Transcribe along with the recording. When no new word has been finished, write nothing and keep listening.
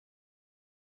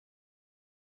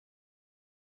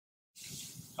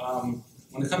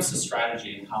When it comes to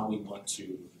strategy and how we want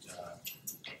to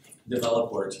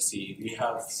develop ORTC,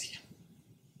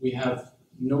 we have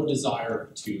no desire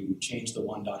to change the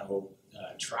 1.0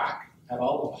 track at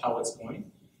all of how it's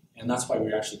going, and that's why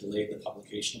we actually delayed the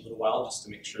publication a little while, just to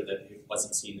make sure that it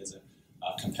wasn't seen as a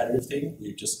competitive thing.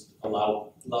 We just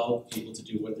allow people to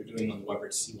do what they're doing on the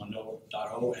ORTC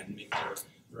 1.0 and make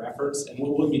their efforts. And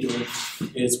what we'll be doing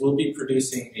is we'll be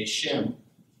producing a shim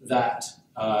that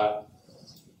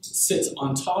sits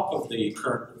on top of the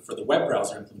current, for the web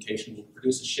browser implementation, we'll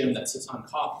produce a shim that sits on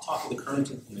top of the current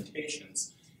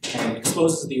implementations and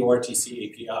exposes the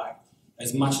ORTC API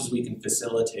as much as we can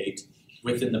facilitate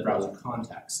within the browser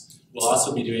context. We'll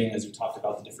also be doing, as we talked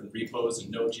about, the different repos in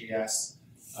Node.js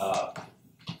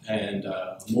and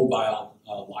a mobile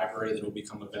library that will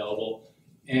become available.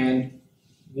 And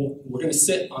we're going to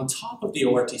sit on top of the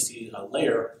ORTC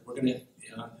layer. We're going to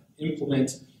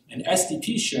implement an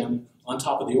SDP shim on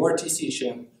top of the ORTC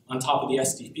shim on top of the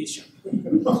SDP shim.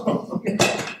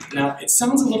 Now, it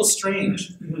sounds a little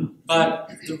strange, but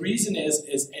the reason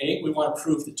is A, we want to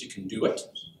prove that you can do it.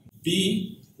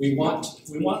 B, we want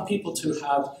people to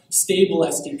have stable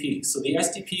SDP. So the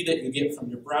SDP that you get from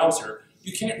your browser,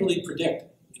 you can't really predict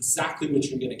exactly what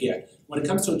you're going to get. When it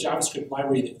comes to a JavaScript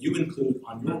library that you include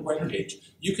on your web page,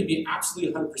 you can be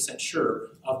absolutely 100% sure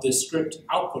of the script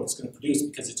output it's going to produce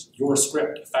because it's your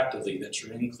script, effectively, that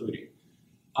you're including.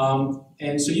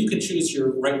 And so you can choose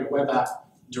write your web app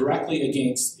directly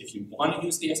against, if you want to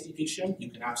use the SDP shim, you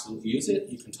can absolutely use it.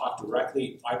 You can talk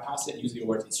directly, bypass it, use the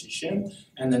ORTC shim,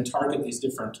 and then target these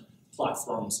different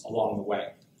platforms along the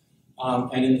way.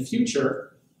 And in the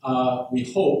future,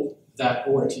 we hope that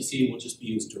ORTC will just be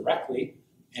used directly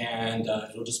and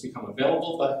it'll just become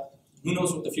available, but who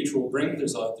knows what the future will bring.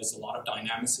 There's a lot of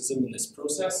dynamicism in this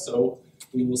process, so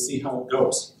we will see how it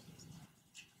goes.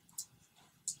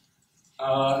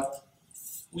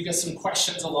 We got some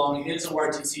questions along, is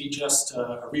ORTC just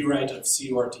a rewrite of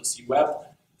CORTC Web?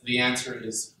 The answer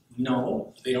is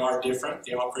no, they are different,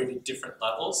 they operate at different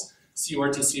levels.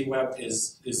 CORTC Web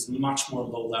is much more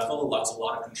low level, allows a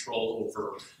lot of control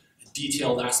over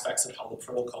detailed aspects of how the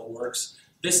protocol works.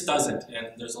 This doesn't, and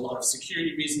there's a lot of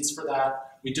security reasons for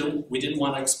that. We didn't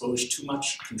want to expose too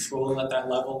much control at that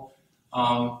level.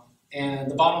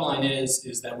 And the bottom line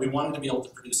is that we wanted to be able to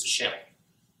produce a shim.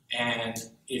 And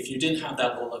if you didn't have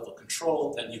that low level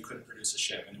control, then you couldn't produce a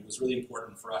shim. And it was really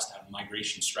important for us to have a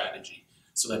migration strategy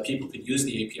so that people could use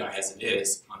the API as it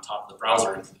is on top of the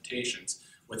browser implementations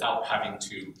without having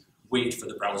to wait for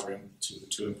the browser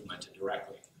to implement it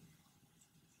directly.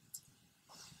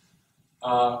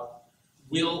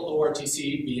 Will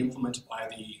ORTC be implemented by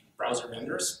the browser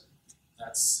vendors?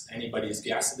 That's anybody's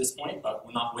guess at this point, but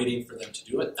we're not waiting for them to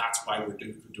do it. That's why we're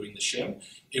doing the shim.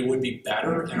 It would be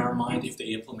better in our mind if they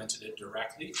implemented it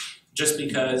directly, just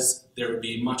because there would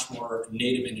be much more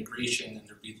native integration and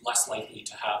there'd be less likely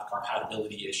to have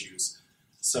compatibility issues.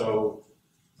 So,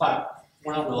 but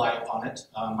we're not relying upon it.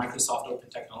 Microsoft Open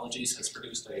Technologies has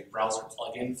produced a browser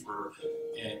plugin for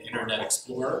Internet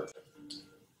Explorer.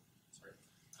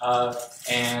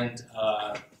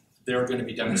 They're going to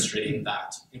be demonstrating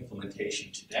that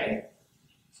implementation today.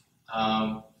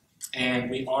 And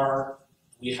we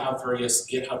have various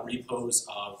GitHub repos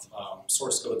of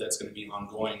source code that's going to be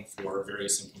ongoing for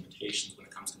various implementations when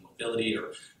it comes to mobility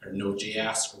or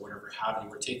Node.js or whatever have you.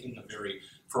 We're taking a very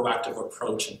proactive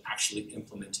approach and actually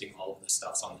implementing all of this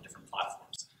stuff on the different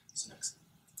platforms. So next.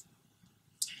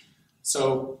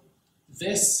 So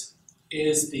this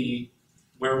is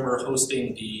where we're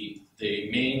hosting the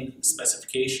main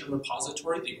specification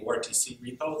repository, the ORTC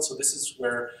repo. So this is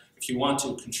where, if you want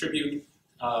to contribute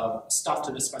stuff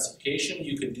to the specification,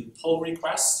 you can do pull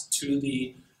requests to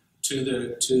the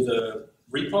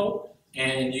repo,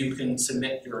 and you can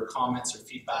submit your comments or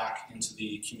feedback into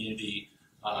the community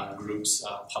group's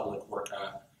public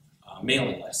ORCA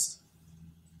mailing list.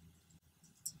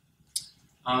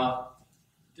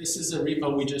 This is a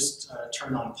repo we just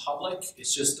turned on public.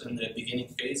 It's just in the beginning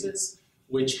phases,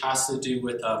 which has to do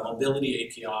with a mobility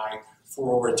API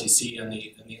for ORTC. And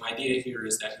the idea here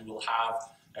is that you will have,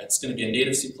 it's going to be a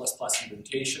native C++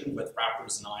 implementation with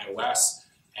wrappers in iOS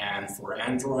and for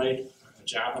Android, a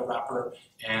Java wrapper,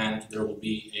 and there will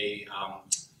be a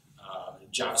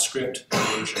JavaScript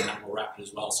version that will wrap it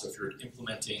as well. So if you're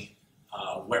implementing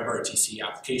WebRTC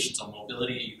applications on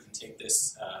mobility, you can take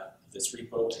this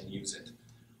repo and use it.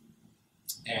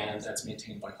 And that's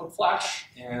maintained by Hookflash,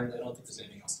 and I don't think there's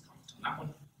anything else to comment on that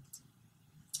one.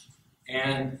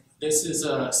 And this is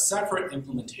a separate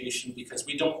implementation because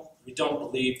we don't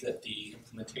believe that the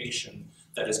implementation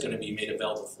that is going to be made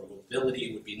available for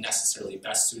mobility would be necessarily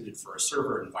best suited for a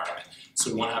server environment. So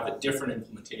we want to have a different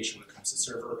implementation when it comes to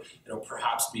server. It'll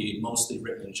perhaps be mostly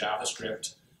written in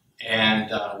JavaScript and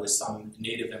with some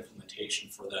native implementation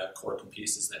for the core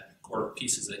pieces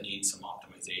that need some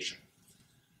optimization.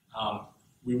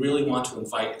 We really want to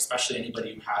invite, especially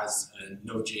anybody who has a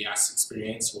Node.js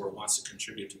experience or wants to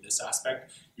contribute to this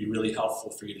aspect, it'd be really helpful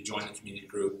for you to join the community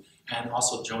group and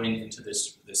also join into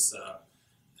this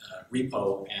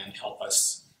repo and help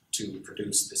us to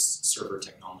produce this server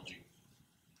technology.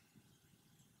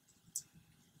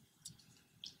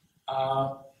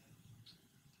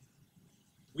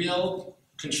 Will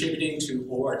contributing to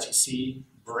ORTC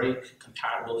break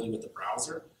compatibility with the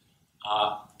browser?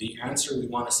 The answer we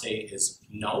want to say is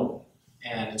no,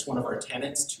 and it's one of our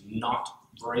tenets to not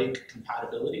break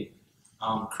compatibility.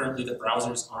 Currently the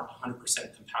browsers aren't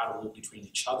 100% compatible between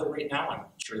each other right now. I'm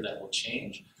sure that will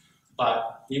change,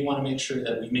 but we want to make sure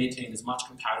that we maintain as much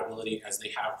compatibility as they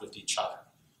have with each other.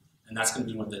 And that's going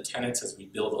to be one of the tenets as we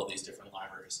build all these different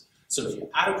libraries. So if you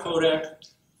add a codec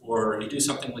or you do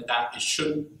something like that, it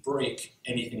shouldn't break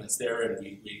anything that's there, and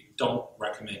we don't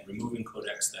recommend removing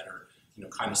codecs that are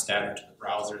kind of standard to the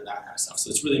browser, that kind of stuff. So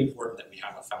it's really important that we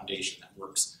have a foundation that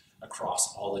works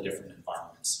across all the different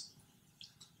environments.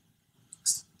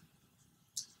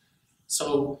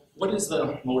 So what is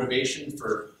the motivation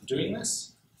for doing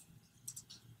this?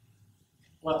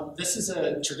 Well, this is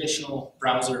a traditional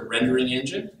browser rendering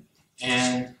engine,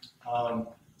 and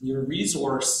your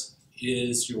resource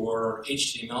is your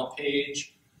HTML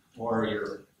page or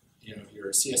your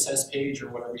CSS page or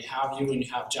whatever you have, and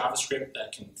you have JavaScript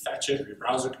that can fetch it, or your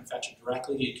browser can fetch it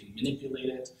directly, you can manipulate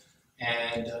it,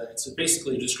 and it's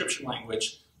basically a description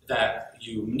language that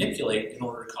you manipulate in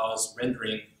order to cause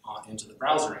rendering into the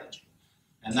browser engine.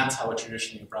 And that's how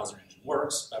traditionally a browser engine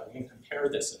works, but we're going to compare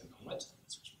this in a moment.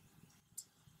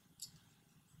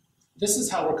 This is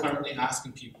how we're currently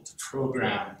asking people to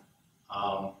program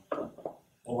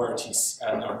ORTC,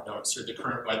 the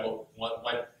current Web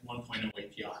 1.0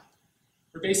 API.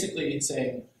 We're basically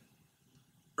saying,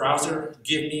 browser,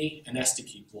 give me an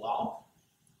STP blob.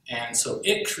 And so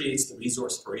it creates the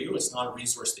resource for you. It's not a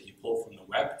resource that you pull from the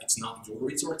web. It's not your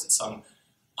resource. It's some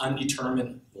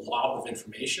undetermined blob of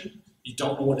information. You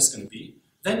don't know what it's going to be.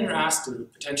 Then you're asked to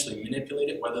potentially manipulate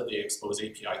it, whether they expose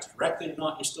API directly or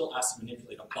not. You're still asked to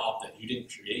manipulate a blob that you didn't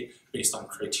create based on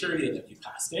criteria that you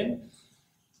passed in.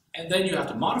 And then you have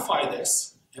to modify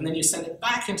this, and then you send it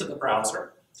back into the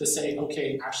browser to say,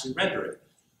 okay, actually render it.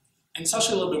 And it's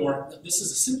actually a little bit more, this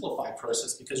is a simplified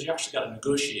process because you actually got to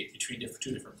negotiate between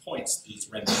two different points, these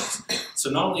renderings. So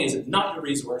not only is it not your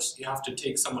resource, you have to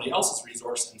take somebody else's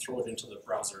resource and throw it into the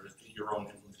browser, your own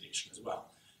implementation as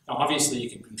well. Now obviously you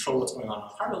can control what's going on a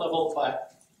higher level,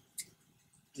 but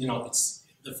it's,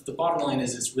 the bottom line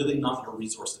is it's really not your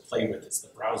resource to play with, it's the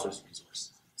browser's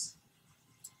resource.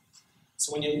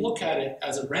 So when you look at it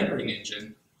as a rendering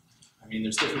engine, I mean,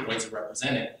 there's different ways to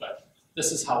represent it, but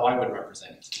this is how I would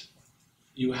represent it.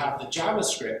 You have the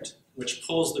JavaScript, which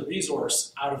pulls the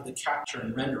resource out of the capture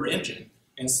and render engine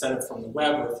instead of from the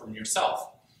web or from yourself,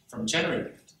 from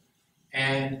generating it.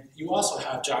 And you also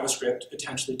have JavaScript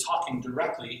potentially talking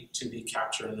directly to the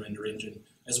capture and render engine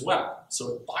as well.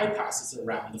 So it bypasses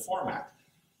around the format.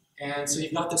 And so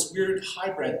you've got this weird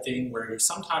hybrid thing where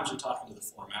sometimes you're talking to the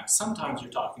format, sometimes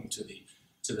you're talking to the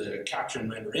capture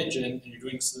and render engine, and you're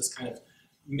doing this kind of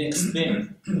mixed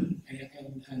thing.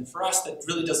 And for us, that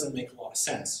really doesn't make a lot of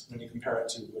sense when you compare it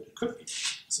to what it could be.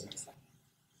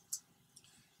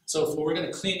 So if we're going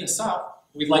to clean this up,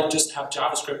 we'd like just to have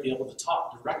JavaScript be able to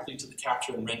talk directly to the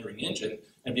capture and rendering engine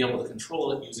and be able to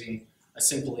control it using a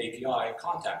simple API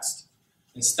context,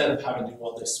 instead of having to do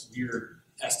all this weird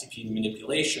STP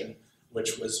manipulation,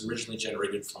 which was originally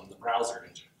generated from the browser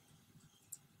engine.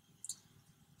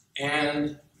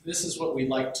 And this is what we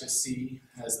like to see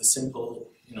as the simple,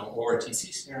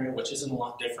 ORTC scenario, which isn't a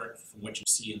lot different from what you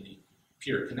see in the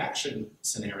peer connection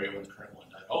scenario in the current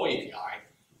 1.0 API,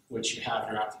 which you have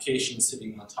your application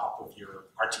sitting on top of your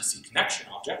RTC connection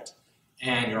object,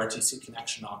 and your RTC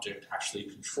connection object actually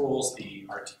controls the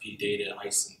RTP data,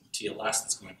 ICE, and TLS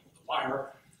that's going over the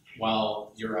wire,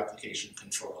 while your application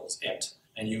controls it.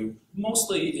 And you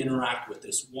mostly interact with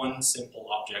this one simple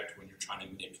object when you're trying to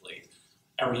manipulate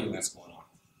everything that's going on.